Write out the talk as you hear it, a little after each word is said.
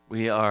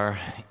We are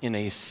in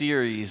a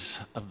series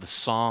of the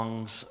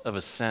Songs of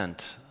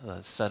Ascent,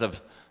 a set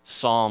of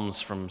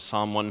psalms from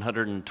Psalm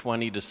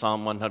 120 to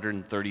Psalm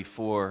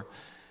 134,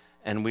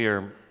 and we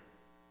are,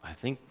 I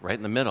think, right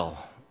in the middle,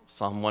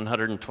 Psalm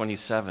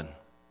 127.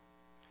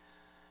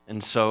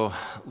 And so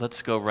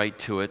let's go right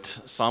to it.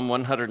 Psalm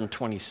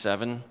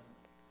 127.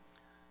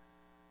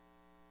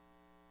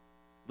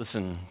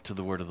 Listen to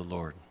the word of the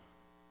Lord.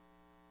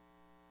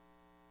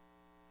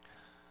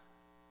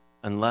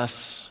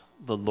 Unless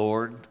the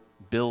Lord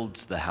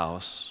builds the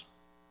house,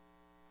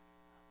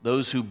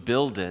 those who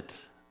build it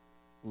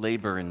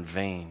labor in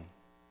vain.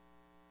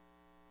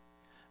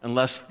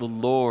 Unless the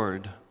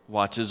Lord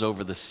watches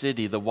over the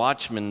city, the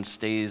watchman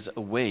stays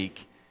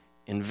awake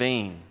in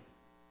vain.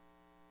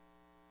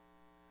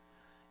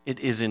 It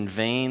is in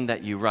vain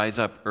that you rise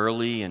up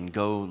early and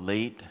go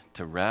late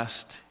to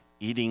rest,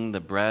 eating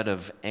the bread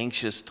of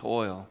anxious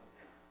toil,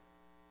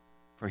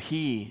 for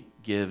he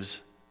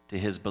gives to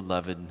his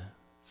beloved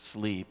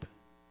sleep.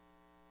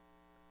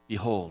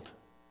 Behold,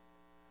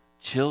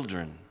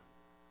 children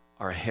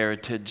are a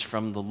heritage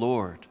from the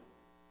Lord,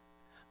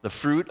 the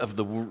fruit of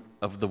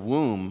the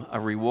womb a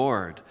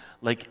reward.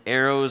 Like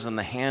arrows in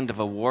the hand of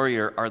a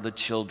warrior are the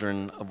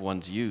children of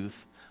one's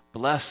youth.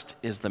 Blessed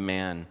is the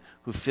man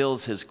who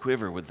fills his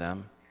quiver with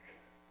them.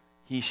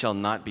 He shall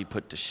not be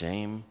put to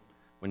shame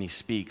when he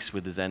speaks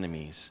with his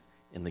enemies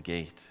in the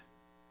gate.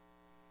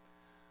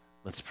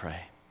 Let's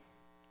pray.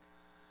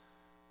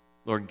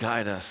 Lord,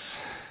 guide us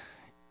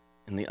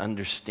in the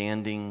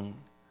understanding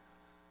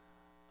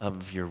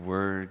of your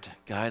word.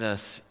 Guide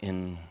us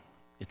in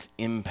its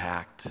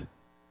impact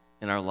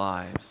in our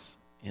lives,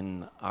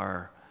 in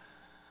our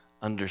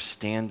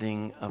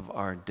understanding of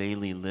our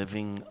daily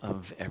living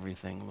of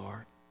everything,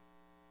 Lord.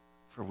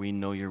 For we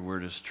know your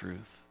word is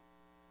truth.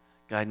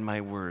 Guide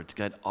my words,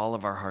 guide all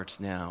of our hearts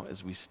now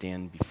as we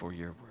stand before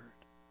your word.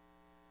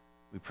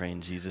 We pray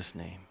in Jesus'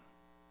 name.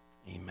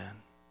 Amen.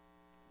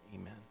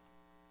 Amen.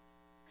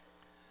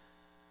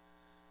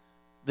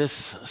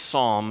 This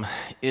psalm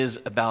is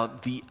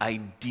about the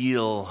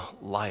ideal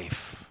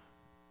life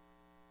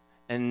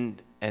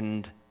and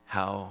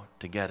how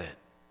to get it.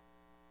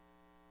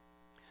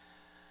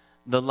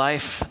 The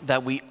life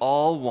that we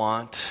all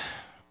want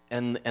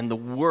and the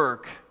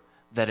work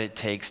that it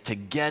takes to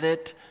get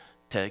it,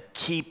 to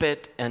keep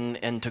it,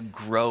 and to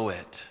grow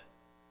it.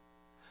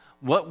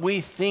 What we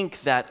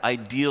think that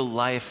ideal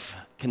life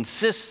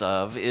consists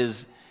of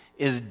is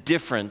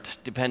different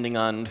depending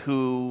on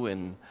who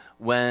and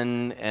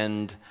when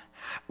and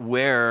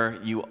where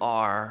you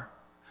are.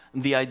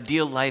 The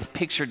ideal life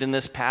pictured in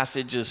this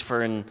passage is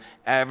for an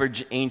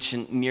average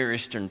ancient Near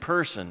Eastern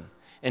person.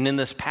 And in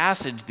this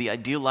passage, the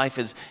ideal life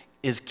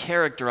is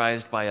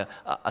characterized by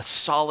a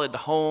solid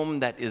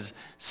home that is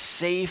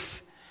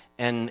safe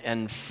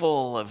and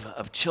full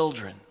of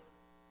children.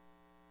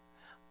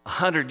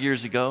 100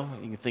 years ago,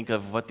 you can think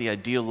of what the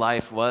ideal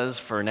life was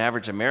for an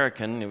average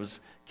American. It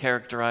was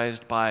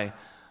characterized by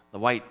the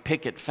white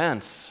picket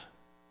fence.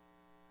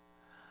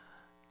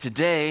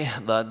 Today,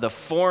 the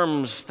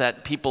forms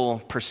that people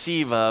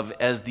perceive of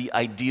as the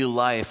ideal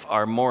life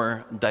are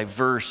more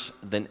diverse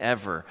than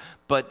ever.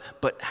 But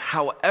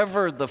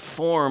however the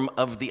form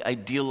of the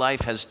ideal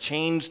life has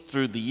changed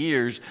through the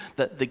years,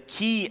 the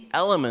key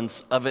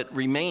elements of it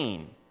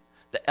remain.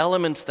 The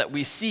elements that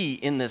we see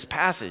in this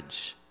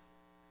passage.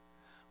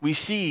 We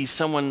see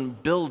someone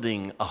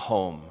building a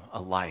home,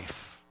 a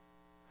life.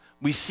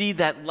 We see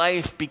that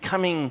life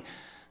becoming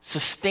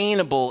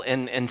sustainable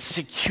and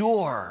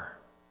secure.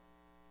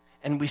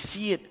 And we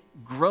see it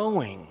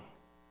growing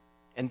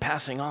and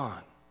passing on.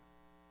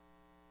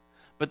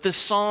 But this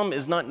psalm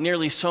is not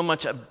nearly so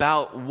much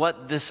about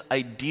what this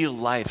ideal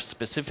life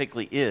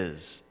specifically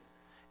is,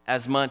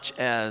 as much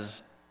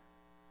as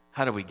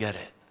how do we get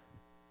it?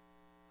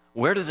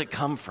 Where does it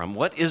come from?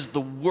 What is the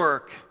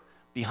work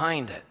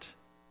behind it?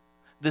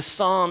 This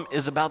psalm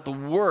is about the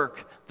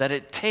work that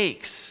it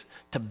takes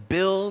to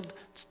build,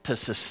 to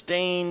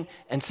sustain,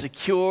 and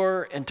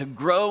secure, and to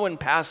grow and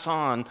pass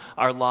on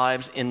our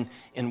lives in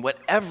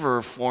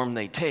whatever form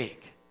they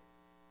take.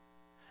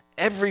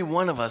 Every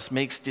one of us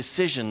makes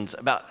decisions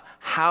about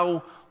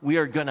how we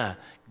are going to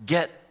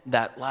get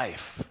that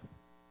life.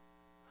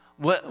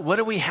 What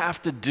do we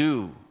have to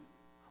do?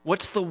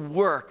 What's the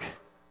work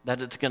that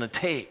it's going to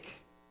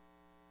take?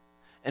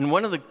 And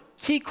one of the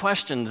key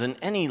questions in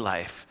any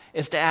life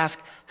is to ask,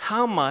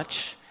 how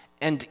much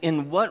and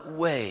in what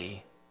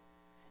way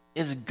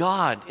is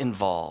God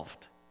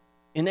involved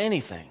in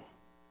anything,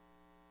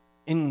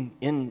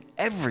 in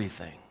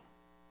everything?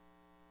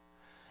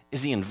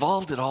 Is he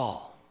involved at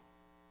all?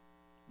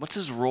 What's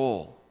his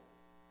role?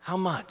 How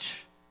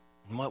much?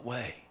 In what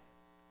way?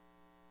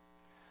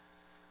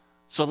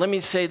 So let me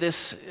say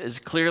this as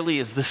clearly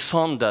as this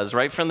psalm does,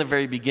 right from the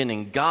very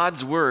beginning.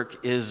 God's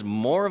work is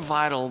more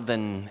vital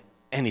than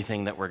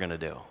anything that we're going to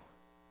do.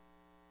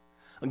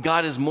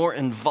 God is more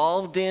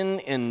involved in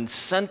and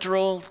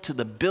central to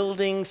the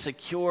building,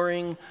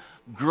 securing,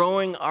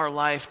 growing our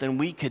life than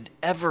we could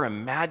ever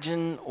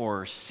imagine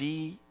or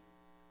see.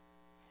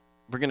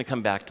 We're going to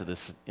come back to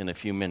this in a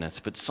few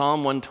minutes, but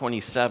Psalm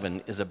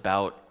 127 is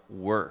about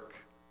work.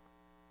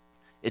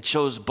 It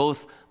shows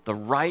both the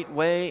right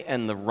way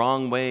and the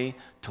wrong way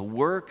to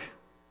work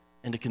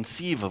and to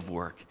conceive of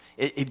work.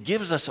 It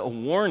gives us a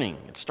warning.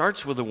 It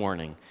starts with a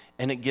warning,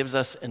 and it gives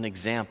us an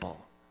example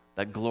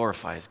that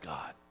glorifies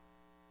God.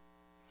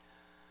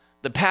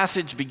 The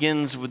passage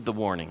begins with the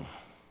warning,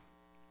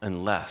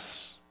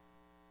 unless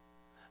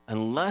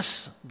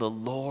the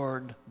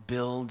Lord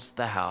builds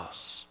the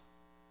house,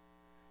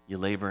 you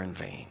labor in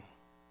vain.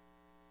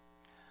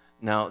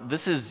 Now,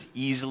 this is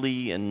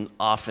easily and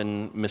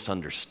often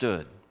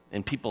misunderstood,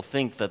 and people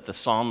think that the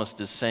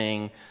psalmist is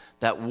saying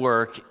that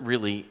work,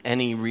 really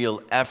any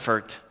real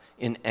effort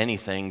in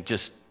anything,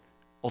 just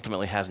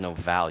ultimately has no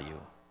value.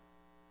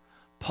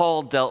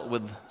 Paul dealt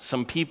with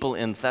some people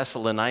in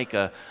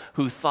Thessalonica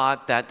who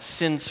thought that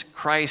since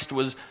Christ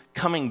was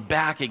coming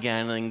back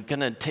again and going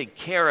to take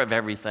care of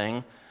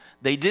everything,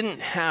 they didn't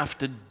have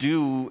to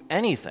do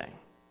anything.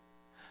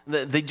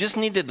 They just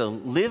needed to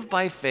live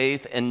by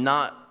faith and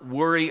not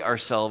worry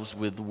ourselves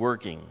with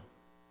working.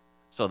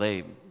 So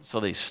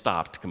they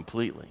stopped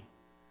completely.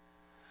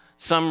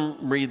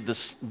 Some read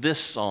this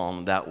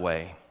psalm that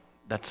way.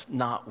 That's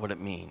not what it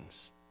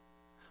means.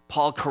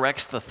 Paul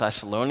corrects the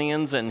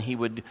Thessalonians, and he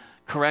would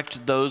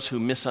correct those who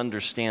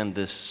misunderstand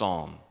this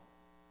psalm.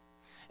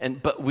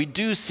 But we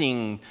do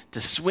seem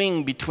to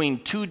swing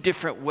between two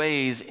different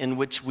ways in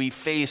which we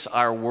face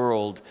our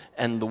world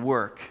and the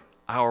work,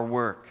 our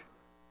work.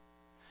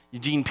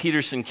 Eugene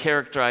Peterson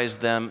characterized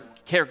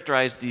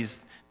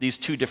these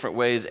two different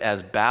ways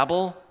as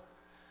Babel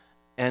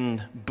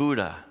and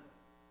Buddha.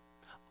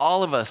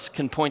 All of us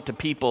can point to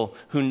people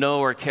who know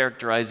or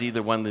characterize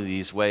either one of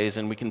these ways,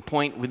 and we can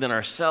point within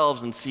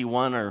ourselves and see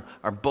one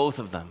or both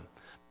of them.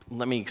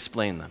 Let me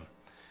explain them.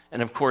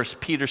 And of course,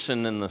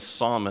 Peterson and the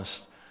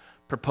psalmist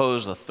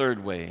propose a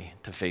third way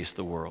to face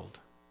the world,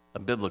 a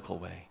biblical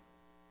way.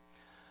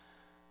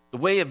 The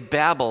way of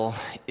Babel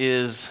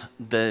is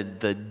the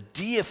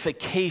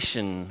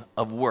deification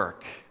of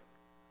work,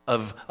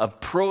 of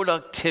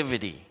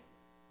productivity.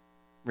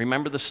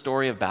 Remember the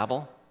story of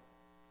Babel?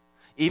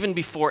 Even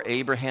before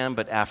Abraham,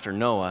 but after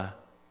Noah,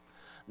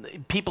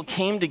 people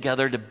came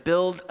together to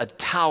build a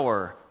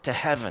tower to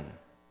heaven.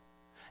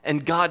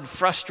 And God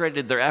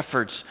frustrated their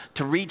efforts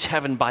to reach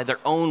heaven by their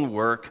own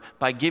work,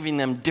 by giving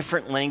them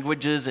different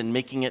languages and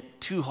making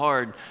it too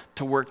hard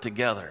to work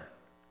together.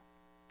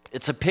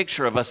 It's a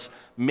picture of us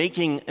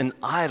making an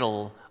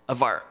idol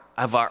of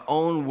our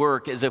own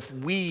work, as if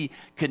we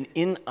could,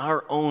 in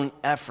our own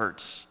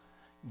efforts,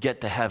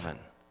 get to heaven.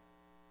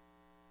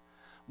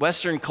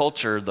 Western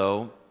culture,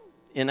 though,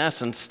 in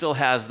essence, still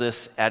has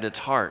this at its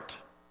heart.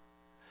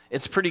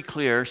 It's pretty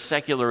clear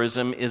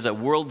secularism is a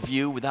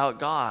worldview without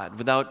God,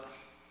 without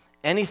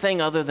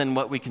anything other than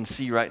what we can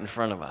see right in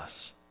front of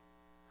us.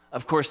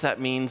 Of course, that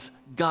means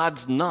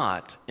God's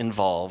not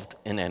involved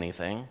in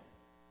anything.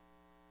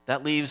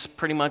 That leaves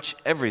pretty much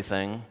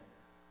everything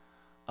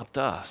up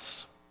to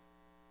us.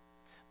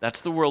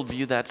 That's the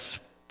worldview that's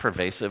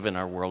pervasive in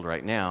our world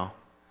right now.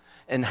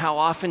 And how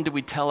often do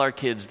we tell our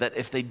kids that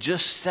if they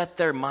just set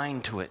their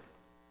mind to it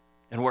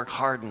and work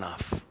hard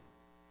enough,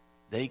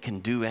 they can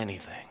do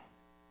anything?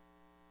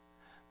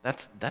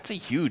 That's a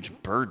huge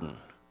burden.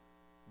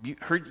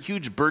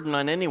 Huge burden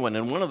on anyone,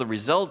 and one of the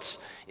results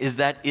is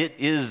that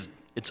it's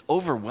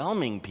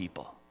overwhelming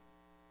people.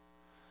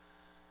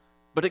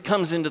 But it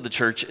comes into the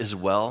church as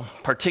well,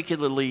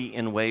 particularly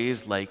in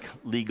ways like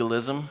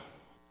legalism,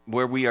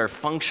 where we are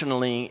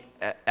functionally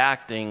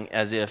acting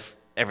as if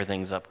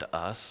everything's up to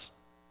us,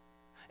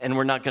 and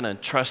we're not going to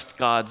trust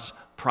God's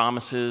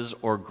promises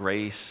or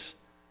grace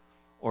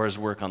or his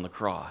work on the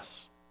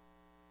cross,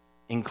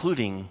 and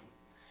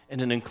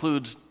it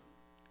includes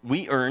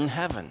we earn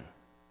heaven.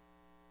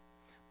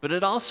 But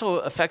it also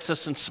affects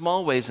us in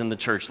small ways in the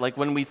church, like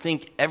when we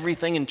think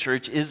everything in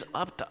church is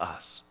up to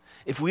us.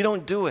 If we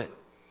don't do it,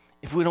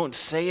 if we don't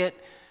say it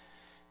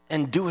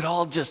and do it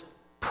all just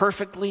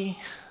perfectly,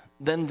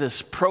 then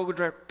this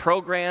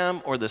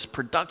program or this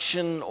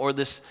production or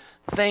this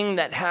thing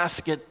that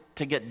has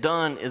to get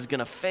done is going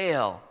to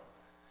fail,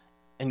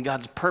 and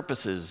God's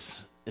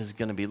purposes is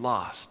going to be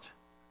lost.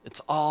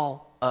 It's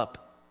all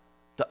up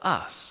to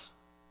us.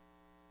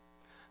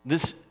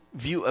 This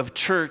view of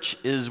church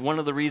is one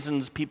of the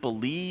reasons people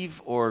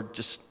leave or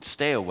just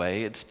stay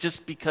away. It's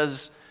just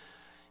because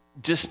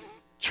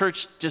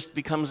church just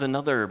becomes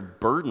another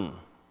burden.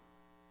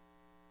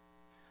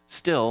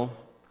 Still,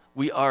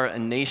 we are a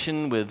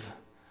nation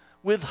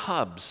with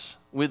hubs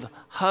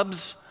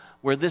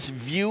where this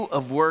view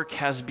of work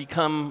has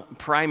become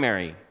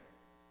primary.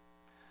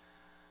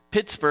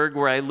 Pittsburgh,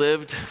 where I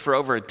lived for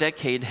over a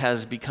decade,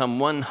 has become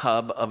one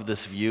hub of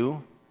this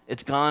view.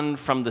 It's gone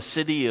from the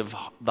city of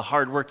the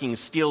hardworking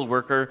steel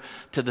worker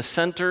to the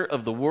center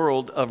of the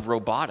world of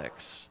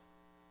robotics.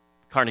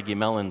 Carnegie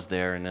Mellon's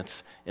there, and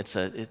it's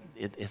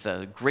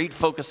a great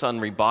focus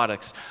on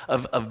robotics,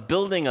 of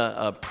building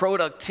a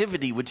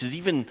productivity which is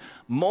even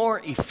more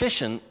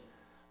efficient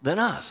than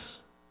us.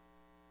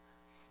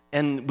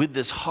 And with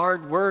this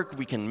hard work,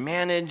 we can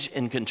manage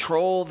and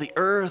control the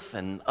earth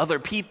and other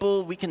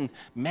people. We can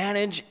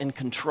manage and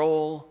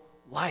control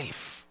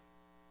life.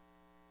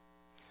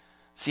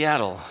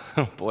 Seattle,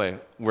 boy,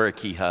 we're a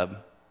key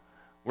hub.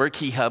 We're a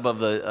key hub of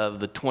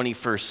the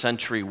 21st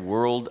century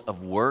world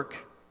of work.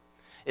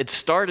 It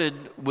started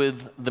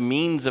with the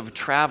means of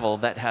travel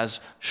that has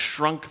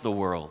shrunk the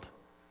world.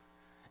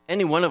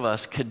 Any one of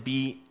us could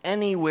be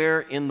anywhere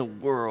in the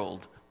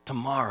world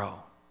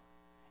tomorrow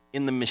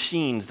in the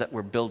machines that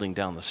we're building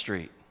down the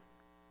street.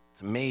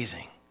 It's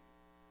amazing.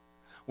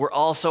 We're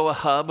also a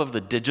hub of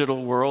the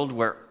digital world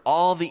where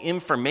all the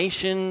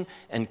information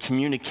and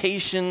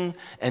communication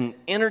and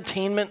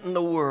entertainment in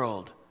the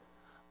world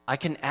I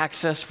can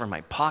access from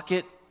my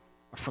pocket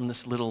or from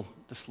this little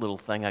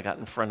thing I got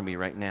in front of me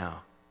right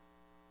now.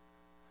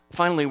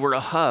 Finally, we're a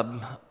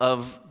hub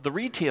of the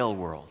retail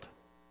world.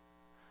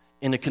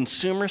 In a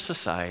consumer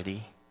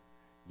society,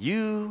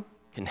 you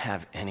can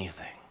have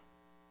anything.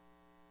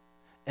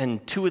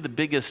 And two of the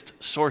biggest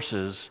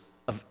sources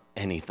of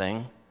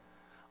anything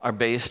are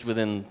based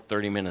within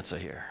 30 minutes of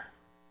here.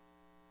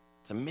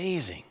 It's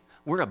amazing.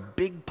 We're a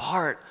big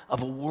part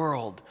of a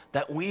world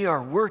that we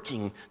are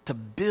working to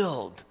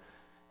build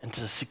and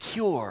to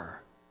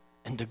secure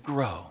and to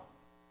grow.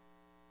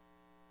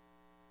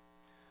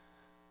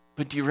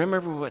 But do you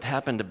remember what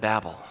happened to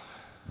Babel?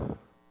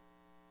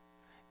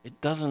 It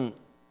doesn't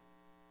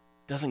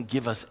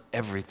give us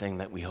everything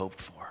that we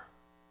hoped for,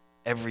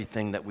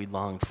 everything that we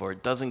longed for.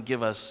 It doesn't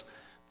give us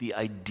the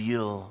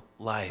ideal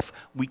life.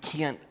 We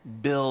can't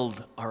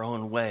build our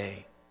own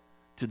way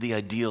to the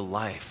ideal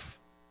life,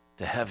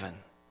 to heaven.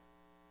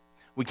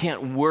 We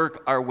can't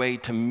work our way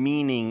to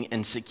meaning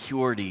and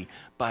security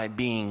by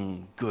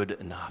being good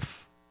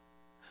enough.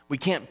 We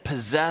can't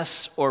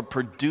possess or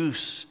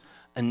produce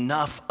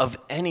enough of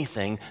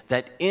anything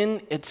that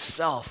in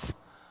itself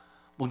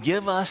will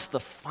give us the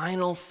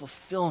final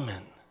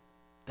fulfillment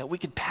that we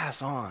could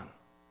pass on.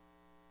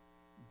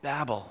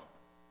 Babel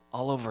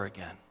all over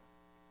again.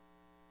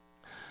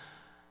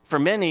 For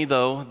many,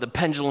 though, the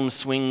pendulum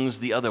swings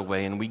the other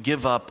way, and we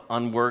give up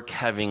on work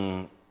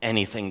having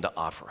anything to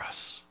offer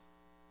us.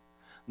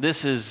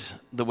 This is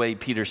the way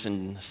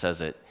Peterson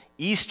says it.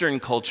 Eastern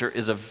culture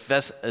is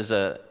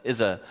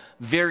a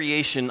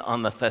variation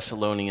on the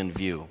Thessalonian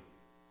view.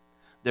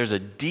 There's a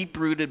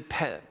deep-rooted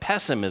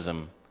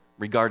pessimism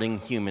regarding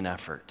human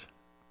effort.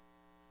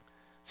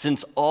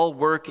 Since all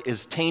work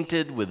is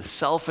tainted with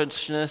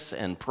selfishness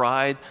and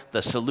pride,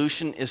 the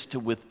solution is to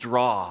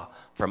withdraw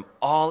from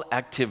all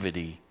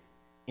activity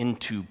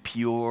into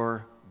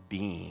pure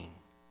being.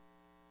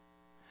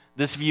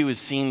 This view is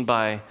seen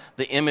by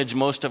the image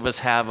most of us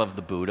have of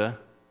the Buddha,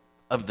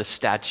 of the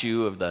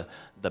statue of the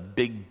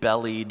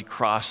big-bellied,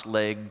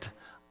 cross-legged,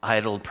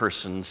 idle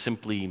person,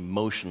 simply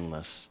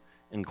motionless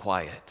and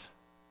quiet.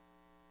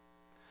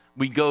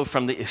 We go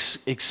from the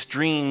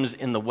extremes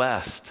in the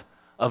West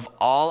of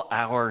all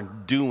our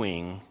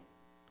doing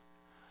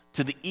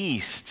to the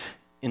East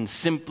in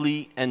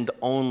simply and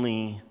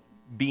only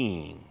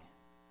being.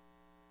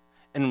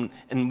 And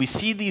we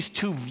see these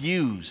two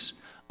views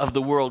of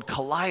the world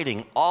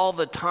colliding all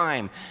the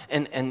time,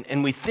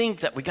 and we think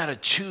that we got to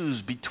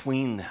choose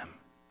between them.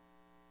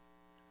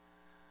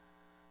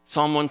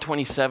 Psalm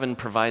 127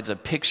 provides a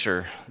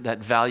picture that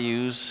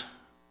values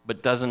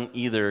but doesn't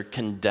either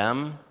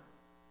condemn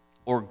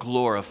or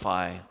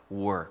glorify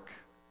work.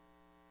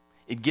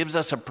 It gives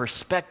us a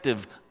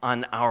perspective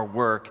on our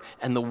work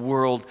and the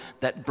world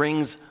that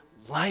brings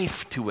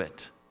life to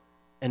it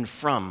and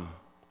from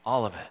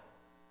all of it.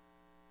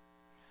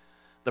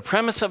 The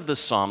premise of this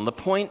psalm, the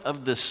point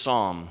of this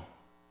psalm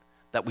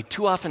that we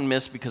too often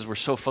miss because we're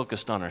so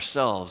focused on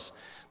ourselves,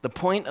 the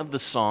point of the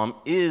psalm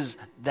is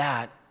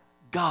that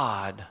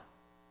God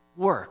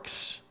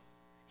works.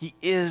 He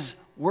is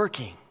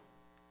working.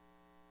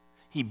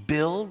 He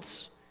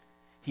builds,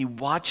 He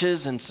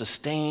watches and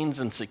sustains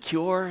and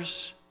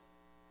secures,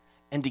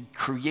 and He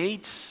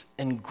creates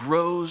and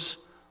grows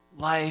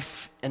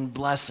life and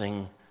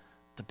blessing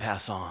to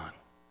pass on.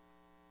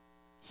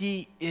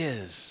 He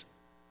is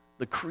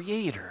the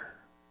Creator.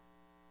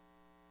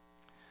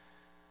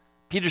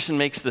 Peterson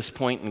makes this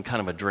point in kind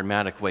of a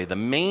dramatic way. The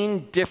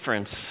main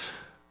difference,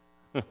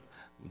 this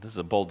is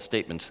a bold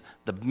statement,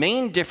 the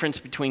main difference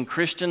between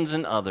Christians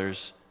and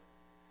others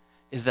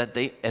is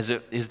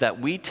that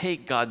we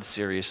take God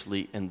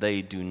seriously and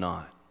they do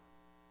not.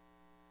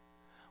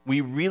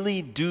 We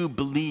really do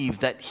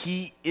believe that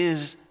He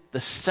is the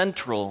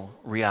central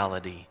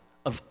reality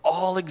of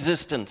all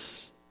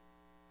existence.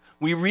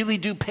 We really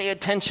do pay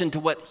attention to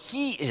what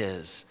He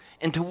is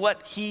and to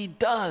what He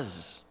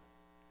does.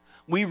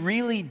 We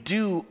really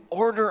do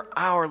order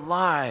our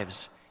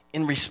lives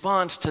in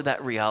response to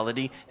that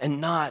reality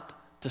and not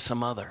to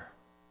some other.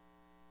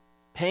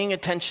 Paying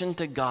attention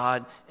to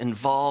God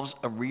involves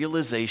a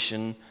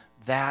realization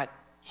that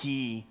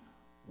He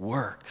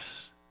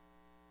works.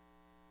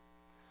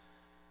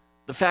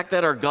 The fact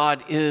that our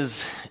God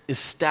is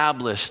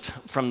established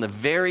from the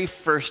very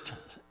first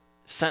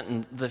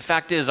sentence. The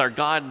fact is, our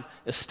God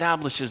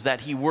establishes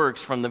that he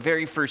works from the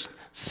very first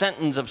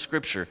sentence of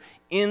Scripture.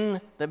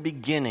 In the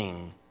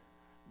beginning,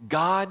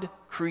 God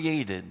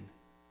created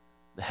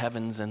the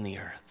heavens and the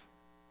earth.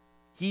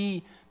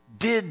 He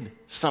did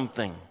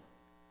something.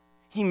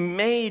 He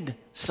made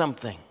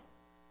something.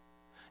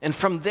 And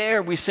from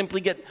there, we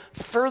simply get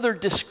further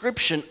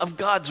description of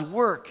God's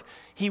work.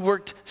 He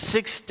worked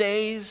 6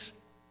 days,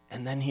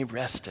 and then he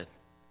rested.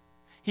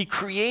 He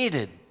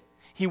created.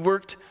 He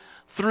worked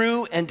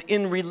through and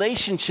in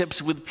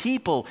relationships with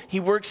people. He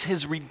works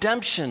his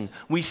redemption.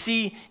 We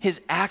see his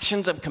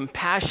actions of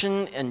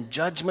compassion and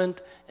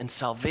judgment and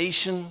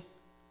salvation.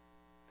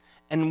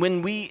 And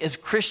when we as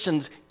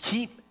Christians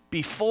keep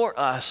before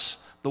us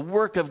the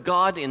work of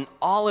God in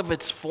all of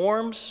its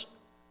forms,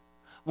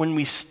 when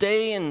we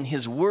stay in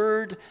his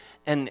word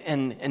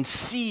and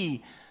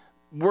see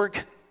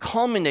work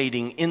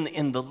culminating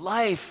in the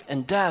life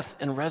and death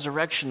and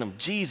resurrection of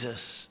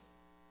Jesus,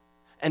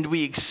 and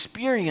we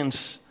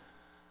experience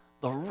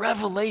the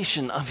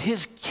revelation of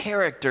his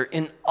character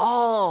in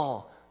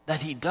all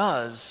that he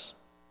does,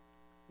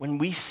 when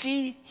we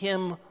see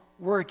him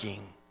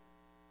working,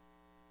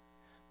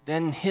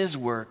 then his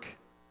work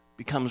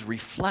becomes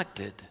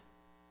reflected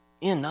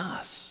in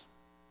us.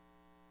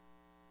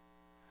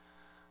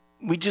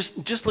 We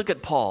just look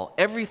at Paul.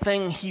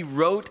 Everything he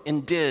wrote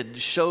and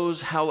did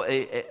shows how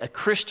a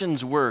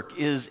Christian's work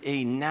is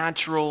a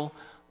natural,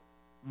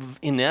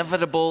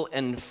 inevitable,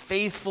 and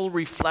faithful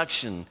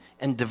reflection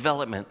and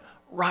development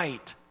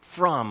right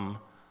from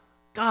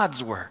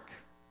God's work.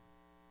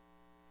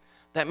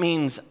 That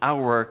means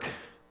our work,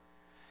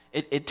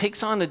 it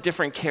takes on a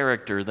different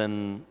character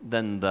than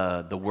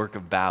the work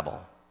of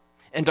Babel.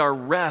 And our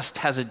rest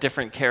has a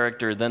different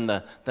character than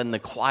the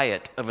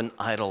quiet of an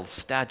idol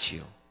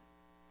statue.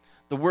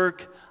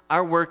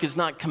 Our work is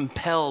not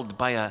compelled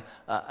by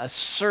a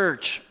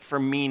search for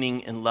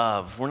meaning and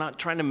love. We're not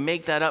trying to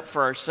make that up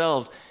for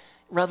ourselves.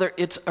 Rather,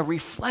 it's a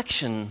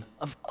reflection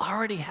of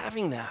already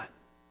having that.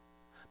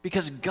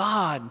 Because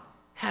God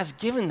has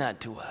given that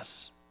to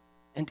us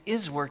and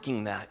is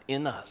working that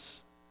in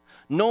us.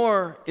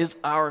 Nor is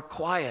our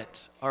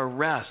quiet, our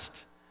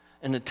rest,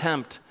 an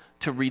attempt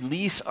to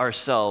release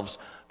ourselves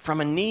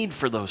from a need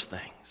for those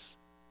things.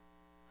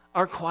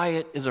 Our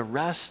quiet is a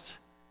rest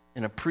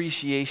and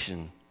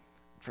appreciation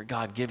for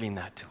God giving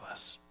that to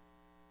us.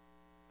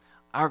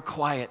 Our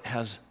quiet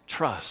has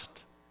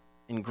trust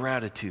and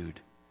gratitude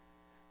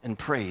and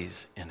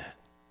praise in it.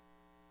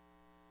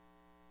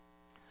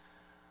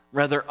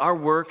 Rather, our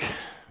work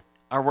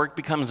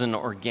becomes an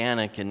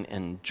organic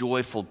and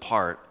joyful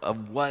part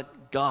of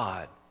what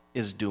God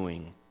is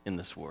doing in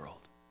this world.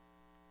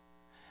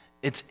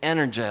 It's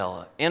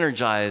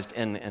energized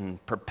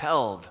and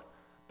propelled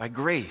by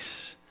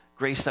grace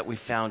that we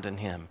found in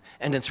him.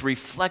 And it's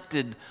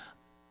reflected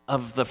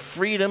of the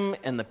freedom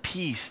and the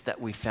peace that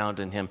we found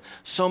in him.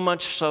 So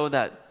much so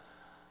that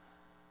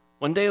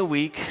one day a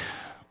week,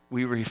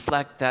 we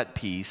reflect that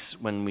peace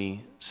when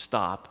we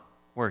stop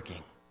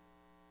working.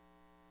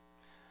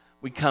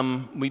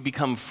 We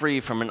become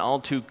free from an all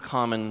too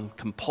common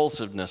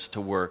compulsiveness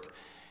to work.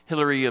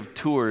 Hilary of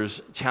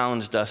Tours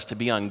challenged us to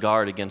be on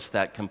guard against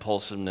that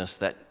compulsiveness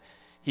that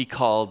he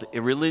called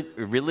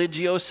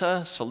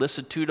religiosa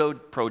solicitudo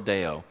pro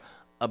Deo,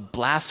 a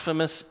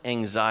blasphemous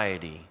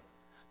anxiety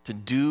to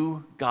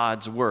do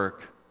God's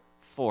work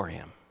for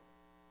him.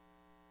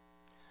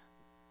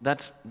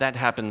 That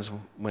happens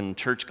when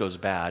church goes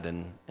bad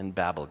and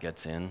Babel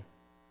gets in.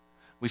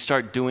 We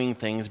start doing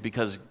things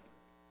because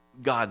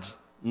God's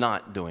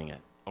not doing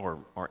it, or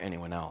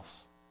anyone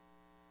else.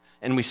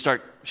 And we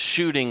start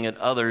shooting at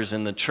others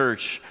in the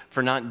church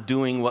for not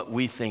doing what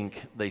we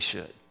think they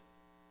should.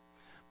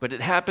 But it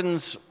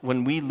happens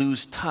when we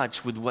lose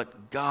touch with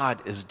what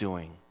God is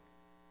doing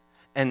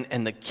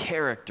and the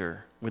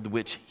character with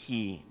which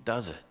he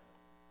does it.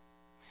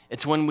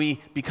 It's when we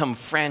become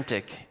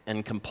frantic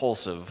and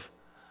compulsive,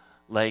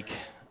 like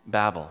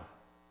Babel.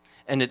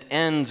 And it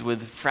ends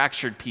with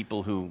fractured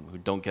people who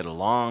don't get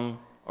along,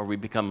 or we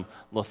become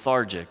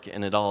lethargic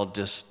and it all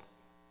just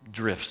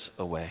drifts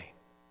away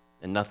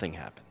and nothing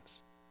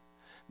happens.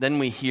 Then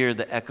we hear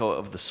the echo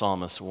of the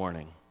psalmist's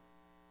warning.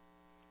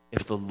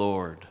 If the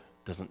Lord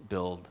doesn't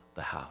build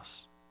the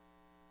house.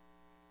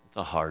 It's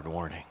a hard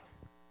warning.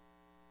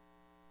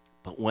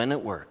 But when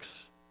it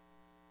works,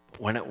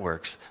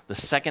 the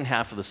second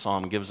half of the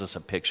psalm gives us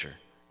a picture,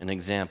 an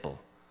example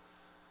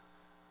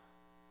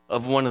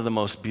of one of the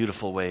most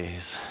beautiful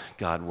ways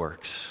God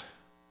works.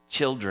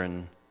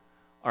 Children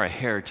are a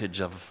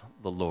heritage of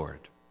the Lord.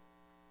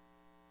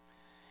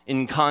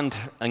 In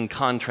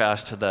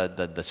contrast to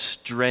the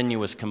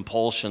strenuous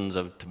compulsions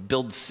to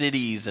build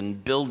cities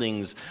and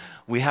buildings,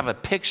 we have a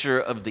picture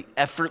of the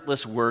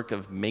effortless work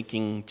of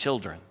making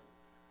children.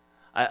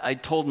 I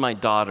told my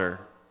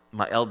daughter,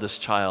 my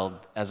eldest child,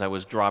 as I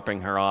was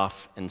dropping her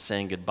off and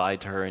saying goodbye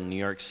to her in New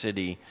York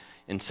City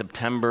in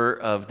September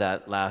of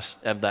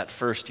that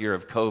first year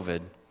of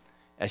COVID,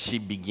 as she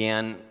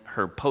began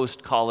her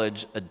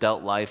post-college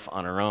adult life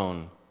on her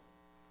own,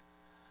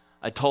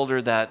 I told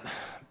her that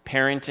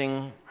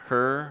parenting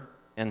her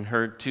and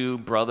her two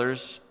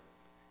brothers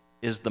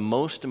is the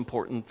most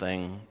important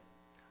thing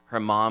her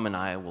mom and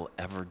I will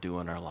ever do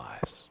in our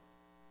lives.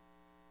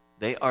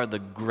 They are the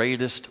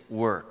greatest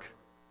work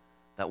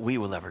that we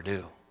will ever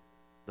do,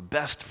 the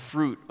best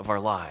fruit of our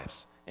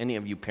lives. Any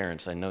of you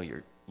parents, I know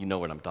you know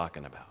what I'm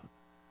talking about.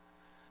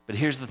 But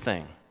here's the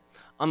thing.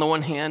 On the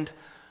one hand,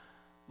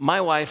 my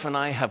wife and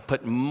I have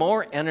put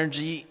more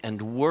energy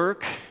and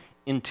work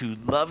into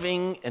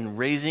loving and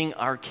raising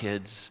our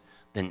kids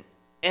than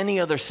any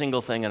other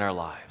single thing in our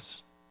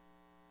lives.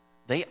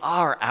 They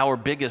are our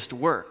biggest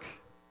work.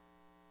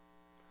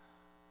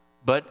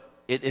 But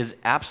it is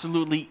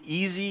absolutely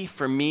easy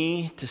for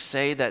me to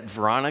say that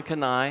Veronica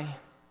and I,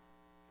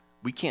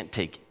 we can't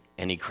take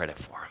any credit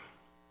for them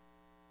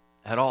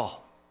at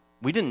all.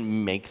 We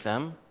didn't make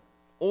them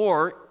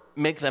or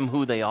make them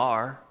who they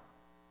are.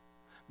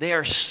 They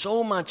are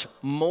so much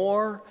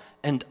more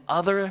and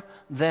other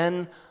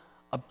than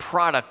a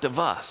product of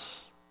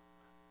us.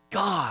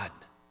 God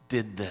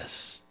did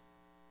this.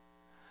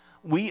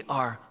 We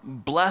are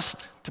blessed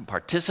to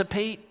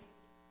participate.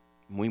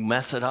 We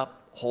mess it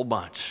up a whole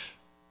bunch.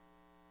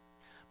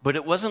 But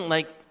it wasn't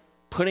like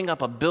putting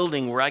up a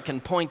building where I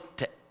can point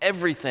to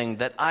everything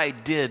that I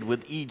did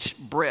with each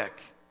brick.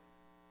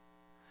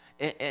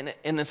 And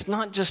it's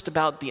not just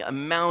about the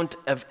amount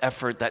of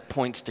effort that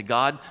points to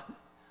God.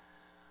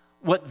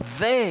 What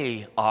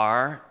they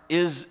are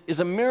is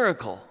a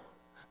miracle.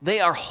 They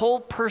are whole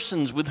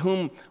persons with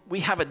whom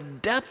we have a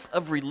depth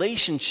of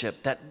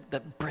relationship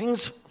that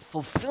brings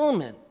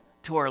fulfillment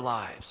to our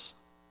lives.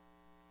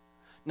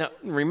 Now,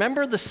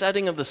 remember the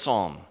setting of the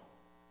psalm.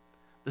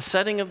 The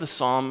setting of the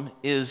psalm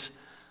is,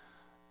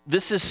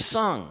 this is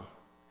sung.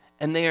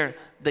 And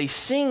they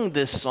sing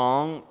this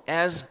song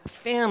as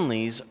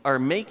families are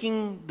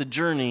making the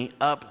journey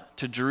up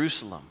to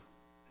Jerusalem.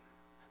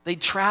 They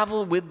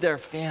travel with their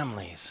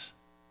families.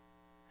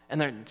 And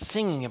they're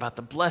singing about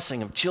the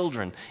blessing of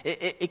children.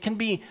 It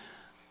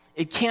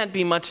can't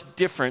be much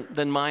different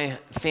than my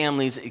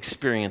family's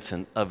experience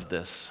of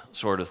this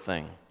sort of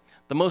thing.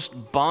 The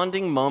most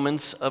bonding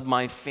moments of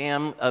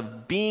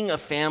of being a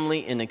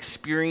family and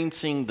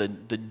experiencing the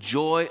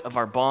joy of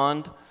our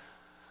bond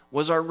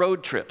was our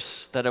road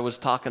trips that I was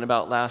talking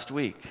about last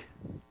week.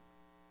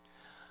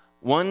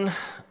 One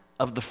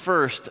of the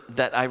first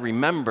that I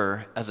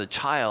remember as a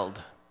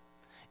child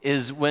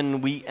is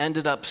when we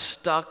ended up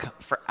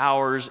stuck for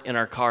hours in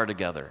our car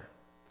together.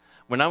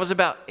 When I was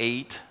about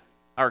 8,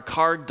 our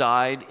car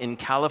died in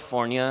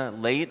California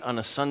late on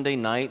a Sunday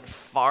night,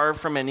 far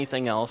from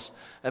anything else,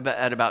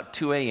 at about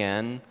 2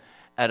 a.m.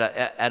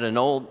 at an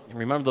old,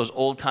 remember those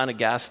old kind of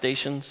gas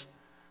stations?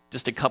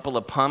 Just a couple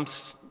of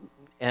pumps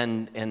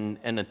and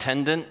an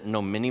attendant,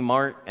 no mini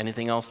mart,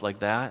 anything else like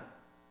that.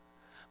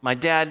 My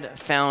dad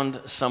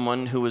found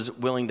someone who was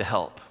willing to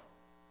help,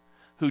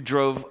 who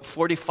drove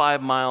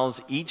 45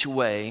 miles each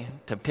way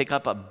to pick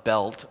up a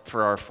belt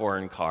for our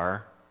foreign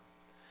car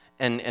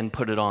and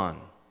put it on.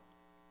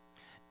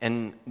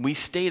 And we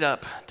stayed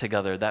up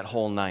together that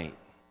whole night,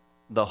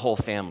 the whole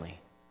family.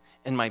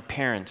 And my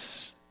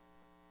parents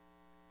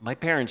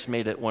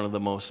made it one of the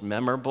most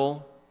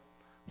memorable,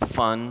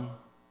 fun,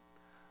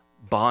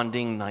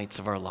 bonding nights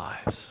of our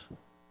lives.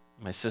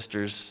 My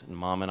sisters and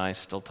mom and I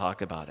still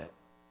talk about it.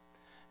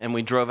 And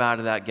we drove out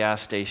of that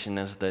gas station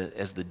as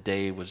the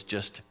day was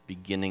just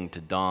beginning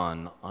to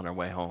dawn on our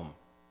way home.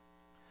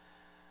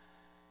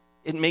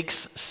 It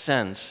makes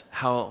sense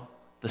how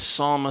the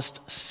psalmist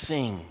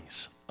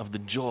sings of the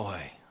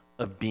joy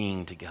of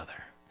being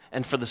together.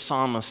 And for the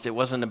psalmist, it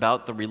wasn't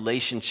about the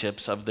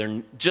relationships of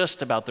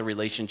just about the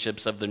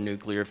relationships of the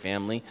nuclear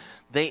family.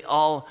 They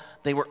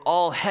were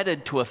all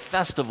headed to a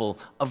festival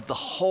of the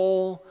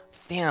whole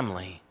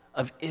family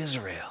of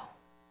Israel.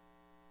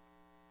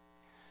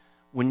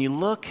 When you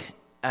look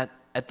at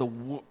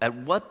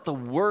what the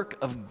work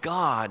of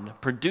God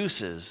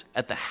produces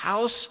at the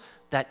house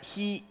that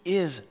He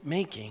is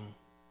making,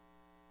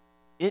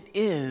 it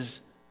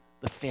is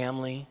the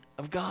family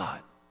of God.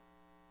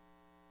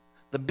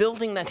 The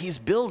building that He's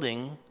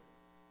building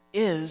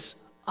is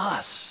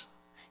us,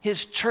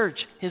 His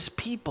church, His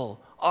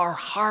people, our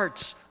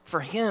hearts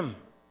for Him.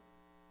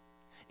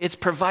 It's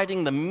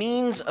providing the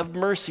means of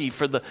mercy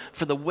for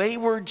the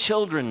wayward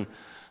children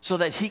so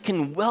that He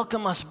can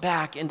welcome us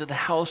back into the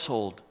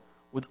household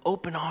with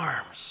open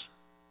arms.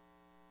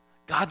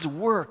 God's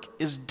work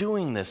is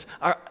doing this.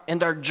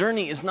 And our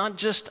journey is not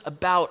just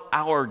about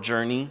our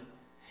journey.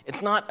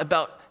 It's not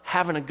about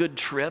having a good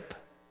trip.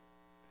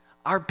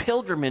 Our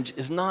pilgrimage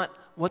is not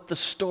what the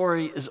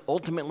story is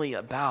ultimately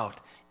about.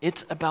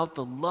 It's about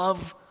the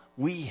love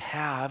we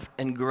have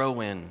and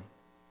grow in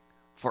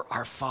for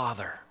our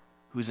Father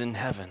who's in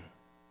heaven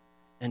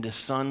and His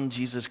Son,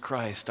 Jesus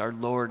Christ, our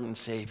Lord and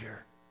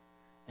Savior,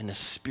 and the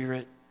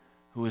Spirit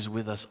who is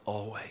with us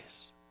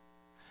always.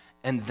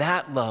 And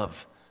that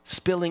love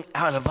spilling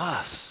out of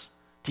us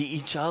to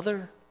each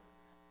other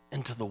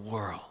and to the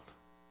world.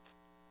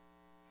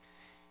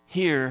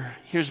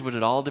 Here's what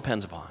it all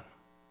depends upon.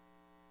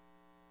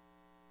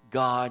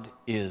 God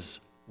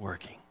is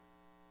working.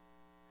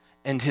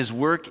 And his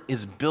work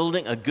is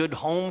building a good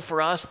home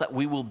for us that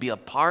we will be a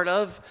part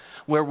of,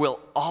 where we'll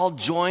all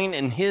join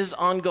in his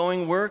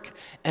ongoing work,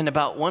 and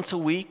about once a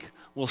week,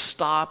 we'll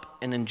stop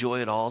and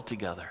enjoy it all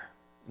together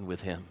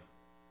with him.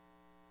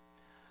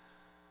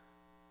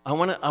 I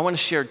want to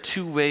share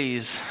two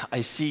ways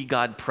I see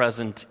God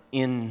present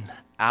in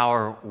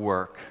our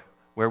work,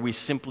 where we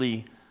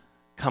simply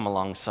come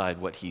alongside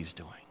what he's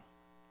doing.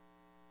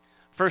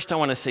 First, I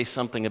want to say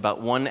something about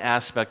one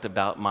aspect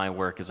about my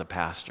work as a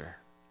pastor.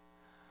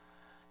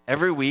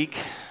 Every week,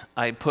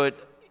 I put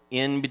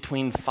in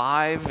between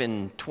 5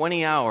 and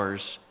 20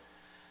 hours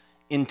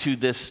into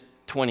this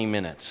 20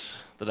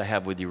 minutes that I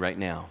have with you right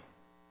now.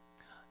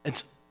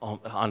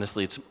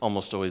 Honestly, it's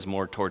almost always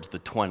more towards the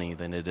 20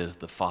 than it is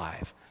the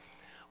 5.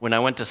 When I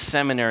went to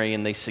seminary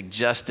and they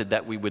suggested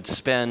that we would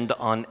spend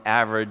on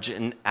average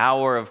an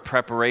hour of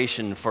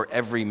preparation for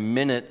every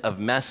minute of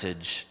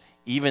message,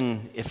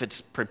 even if it's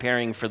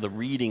preparing for the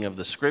reading of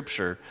the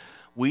scripture,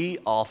 we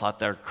all thought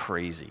they're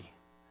crazy.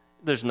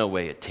 There's no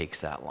way it takes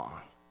that long.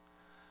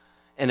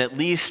 And at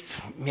least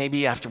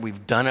maybe after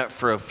we've done it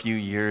for a few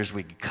years,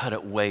 we could cut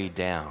it way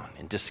down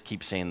and just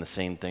keep saying the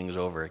same things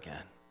over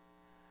again.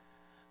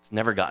 It's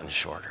never gotten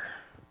shorter.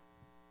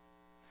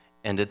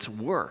 And it's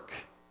work.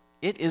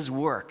 It is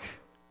work.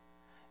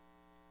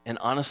 And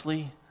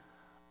honestly,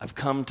 I've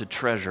come to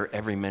treasure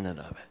every minute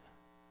of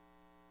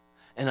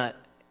it.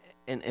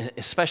 And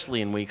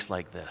especially in weeks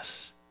like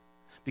this,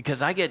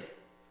 because I get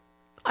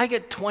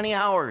 20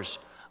 hours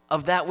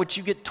of that which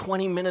you get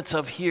 20 minutes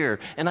of here,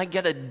 and I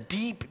get a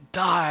deep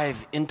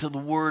dive into the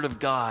Word of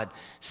God,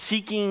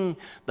 seeking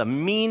the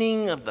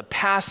meaning of the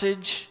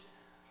passage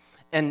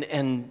and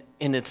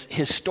in its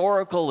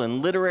historical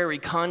and literary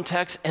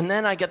context, and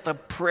then I get the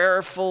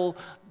prayerful,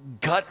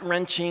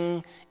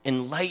 gut-wrenching,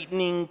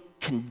 enlightening,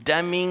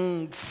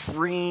 condemning,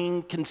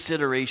 freeing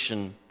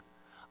consideration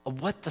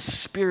of what the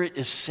Spirit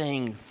is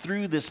saying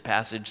through this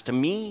passage to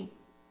me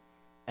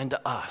and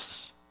to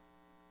us.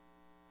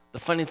 The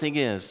funny thing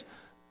is,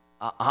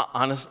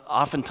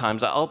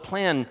 oftentimes I'll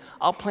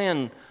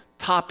plan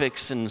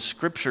topics and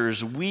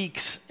scriptures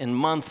weeks and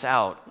months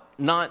out,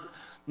 not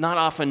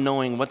often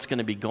knowing what's going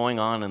to be going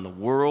on in the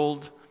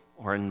world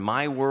or in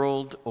my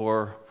world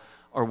or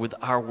with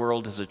our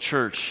world as a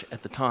church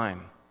at the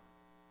time.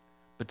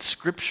 But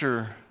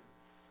Scripture,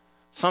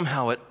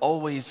 somehow it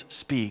always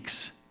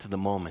speaks to the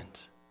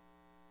moment,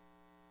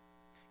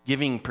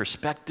 giving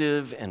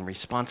perspective and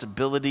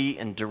responsibility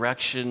and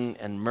direction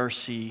and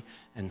mercy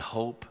and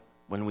hope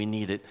when we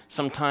need it.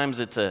 Sometimes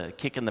it's a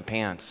kick in the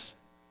pants,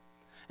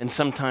 and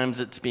sometimes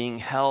it's being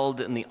held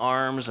in the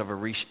arms of a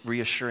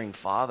reassuring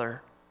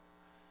Father,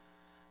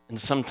 and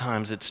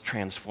sometimes it's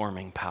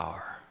transforming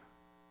power.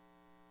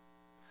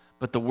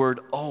 But the Word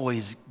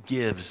always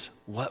gives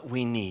what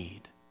we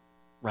need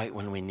right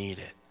when we need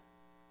it.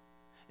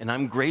 And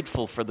I'm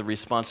grateful for the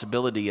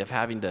responsibility of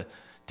having to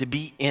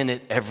be in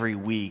it every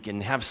week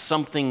and have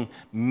something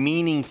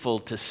meaningful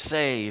to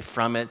say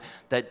from it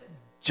that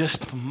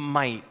just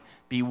might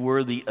be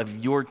worthy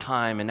of your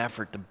time and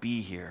effort to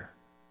be here.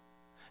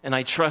 And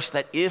I trust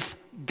that if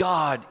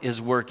God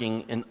is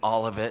working in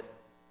all of it,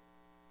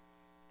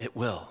 it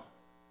will.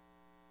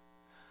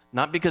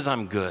 Not because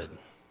I'm good,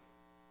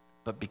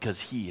 but because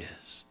He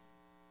is.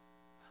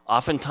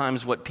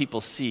 Oftentimes what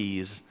people see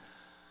is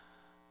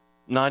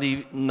not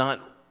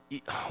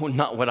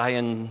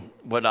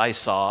what I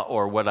saw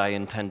or what I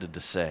intended to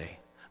say,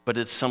 but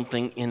it's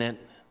something in it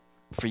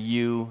for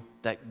you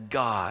that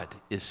God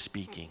is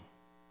speaking.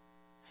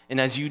 And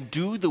as you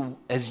do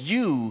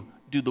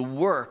the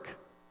work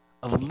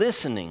of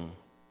listening,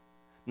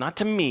 not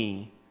to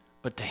me,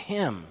 but to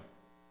Him,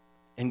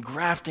 and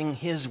grafting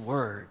His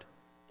word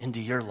into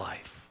your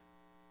life.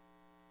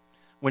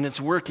 When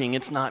it's working,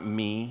 it's not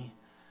me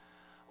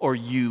or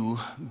you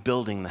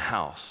building the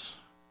house.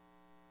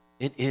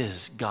 It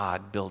is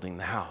God building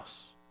the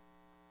house.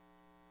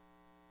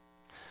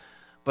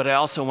 But I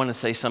also want to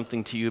say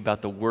something to you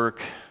about the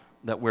work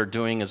that we're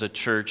doing as a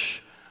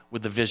church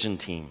with the Vision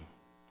team.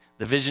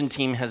 The Vision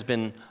team has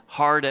been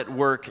hard at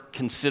work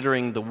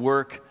considering the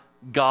work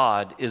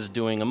God is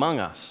doing among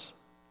us.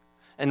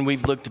 And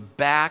we've looked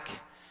back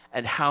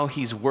at how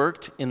He's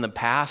worked in the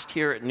past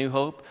here at New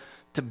Hope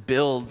to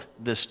build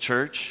this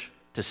church,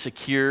 to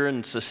secure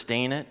and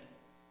sustain it,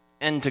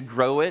 and to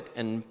grow it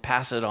and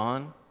pass it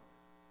on.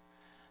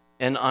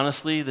 And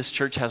honestly, this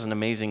church has an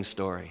amazing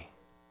story.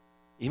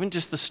 Even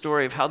just the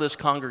story of how this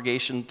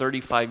congregation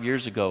 35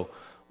 years ago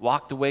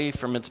walked away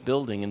from its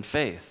building in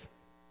faith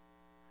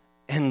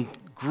and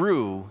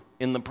grew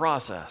in the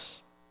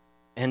process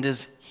and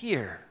is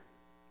here.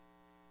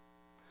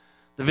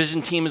 The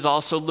Vision team is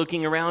also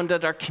looking around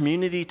at our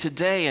community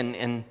today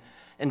and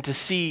to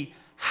see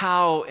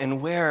how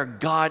and where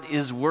God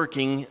is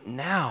working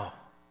now.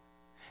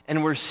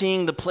 And we're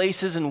seeing the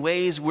places and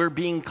ways we're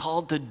being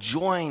called to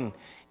join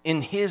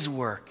in His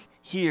work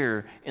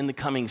here in the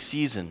coming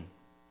season.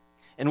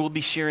 And we'll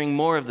be sharing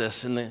more of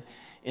this in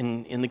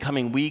the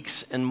coming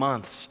weeks and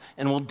months.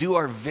 And we'll do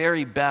our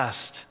very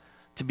best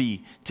to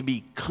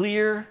be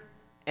clear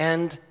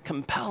and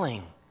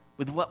compelling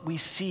with what we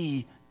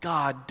see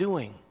God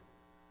doing,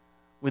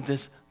 with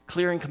this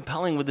clear and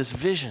compelling, with this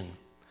vision.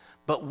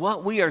 But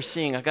what we are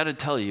seeing, I got to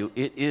tell you,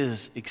 it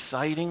is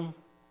exciting,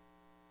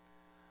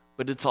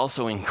 but it's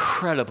also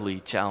incredibly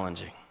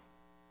challenging.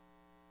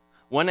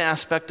 One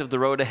aspect of the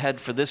road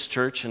ahead for this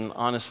church, and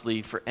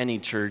honestly for any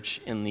church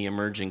in the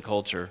emerging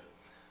culture,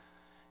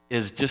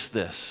 is just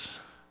this.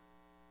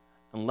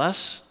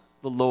 Unless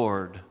the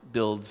Lord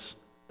builds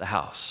the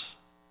house,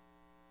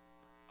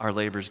 our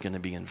labor is going to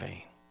be in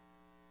vain.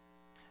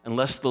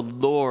 Unless the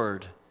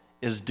Lord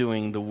is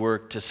doing the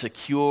work to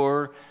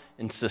secure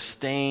and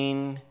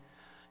sustain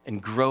and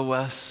grow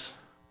us,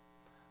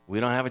 we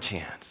don't have a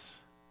chance.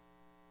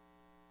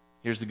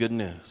 Here's the good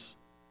news.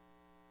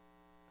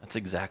 That's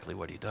exactly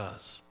what he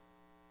does.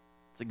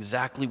 It's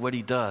exactly what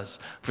he does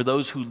for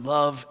those who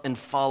love and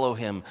follow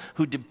him,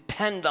 who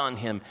depend on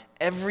him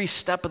every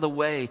step of the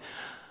way.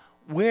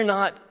 We're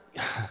not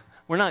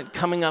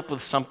coming up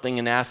with something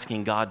and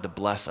asking God to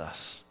bless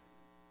us.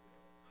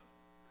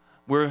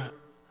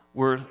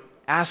 We're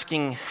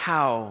asking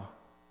how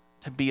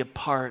to be a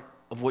part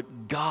of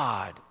what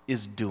God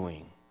is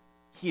doing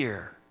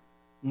here,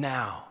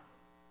 now,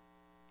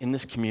 in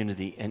this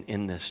community and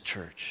in this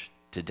church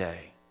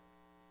today.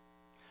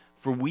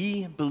 For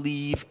we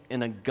believe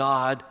in a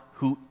God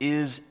who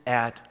is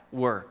at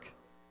work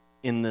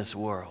in this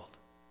world.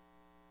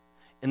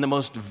 In the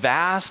most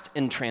vast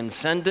and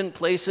transcendent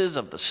places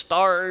of the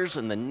stars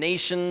and the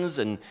nations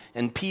and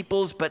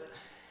peoples, but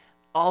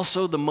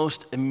also the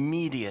most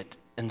immediate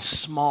and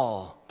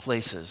small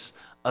places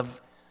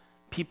of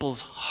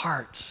people's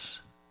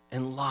hearts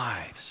and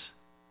lives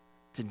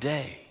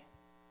today.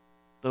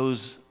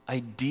 Those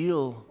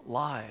ideal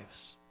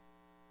lives.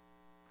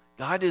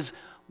 God is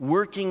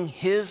working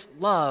his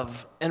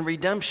love and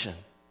redemption.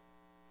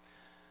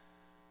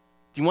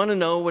 Do you want to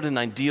know what an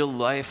ideal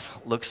life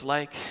looks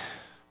like?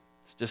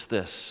 It's just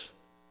this.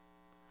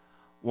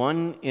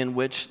 One in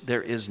which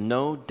there is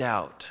no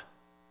doubt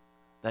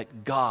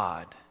that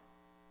God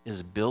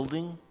is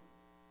building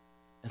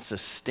and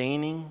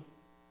sustaining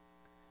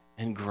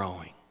and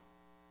growing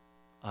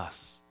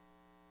us.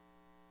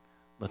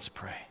 Let's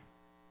pray.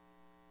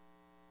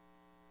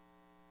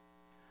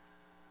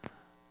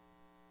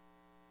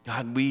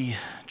 God, we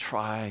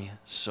try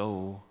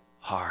so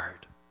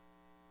hard.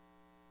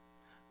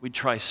 We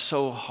try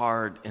so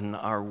hard in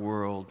our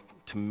world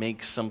to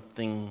make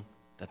something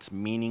that's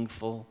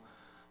meaningful,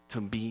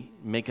 to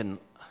make an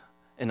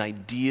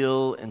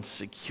ideal and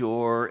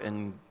secure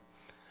and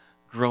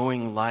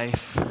growing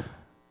life.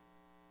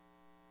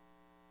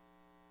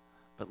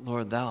 But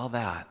Lord, all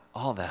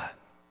that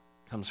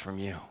comes from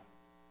you.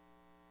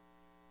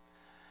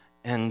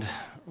 And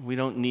we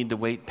don't need to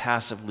wait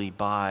passively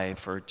by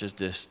for it to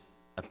just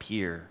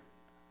appear.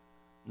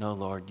 No,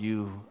 Lord,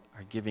 you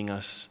are giving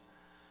us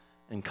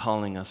and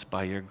calling us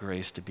by your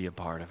grace to be a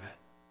part of it.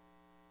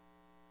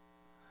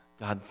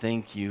 God,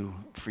 thank you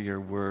for your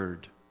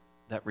word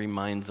that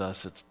reminds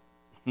us it's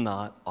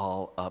not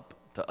all up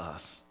to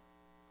us.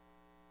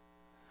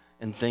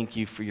 And thank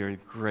you for your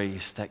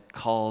grace that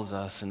calls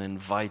us and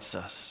invites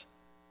us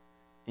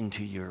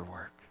into your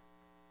work,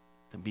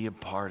 to be a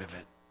part of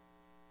it,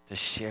 to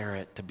share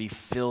it, to be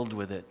filled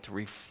with it, to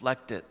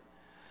reflect it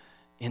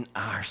in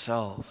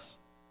ourselves.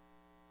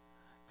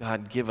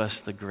 God, give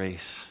us the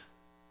grace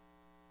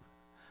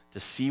to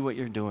see what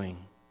you're doing,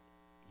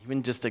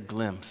 even just a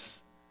glimpse,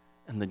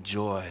 and the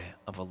joy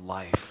of a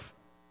life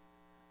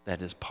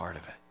that is part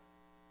of it.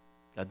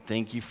 God,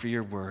 thank you for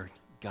your word.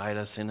 Guide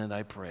us in it,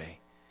 I pray.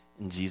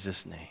 In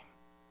Jesus' name,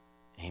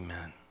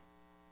 amen.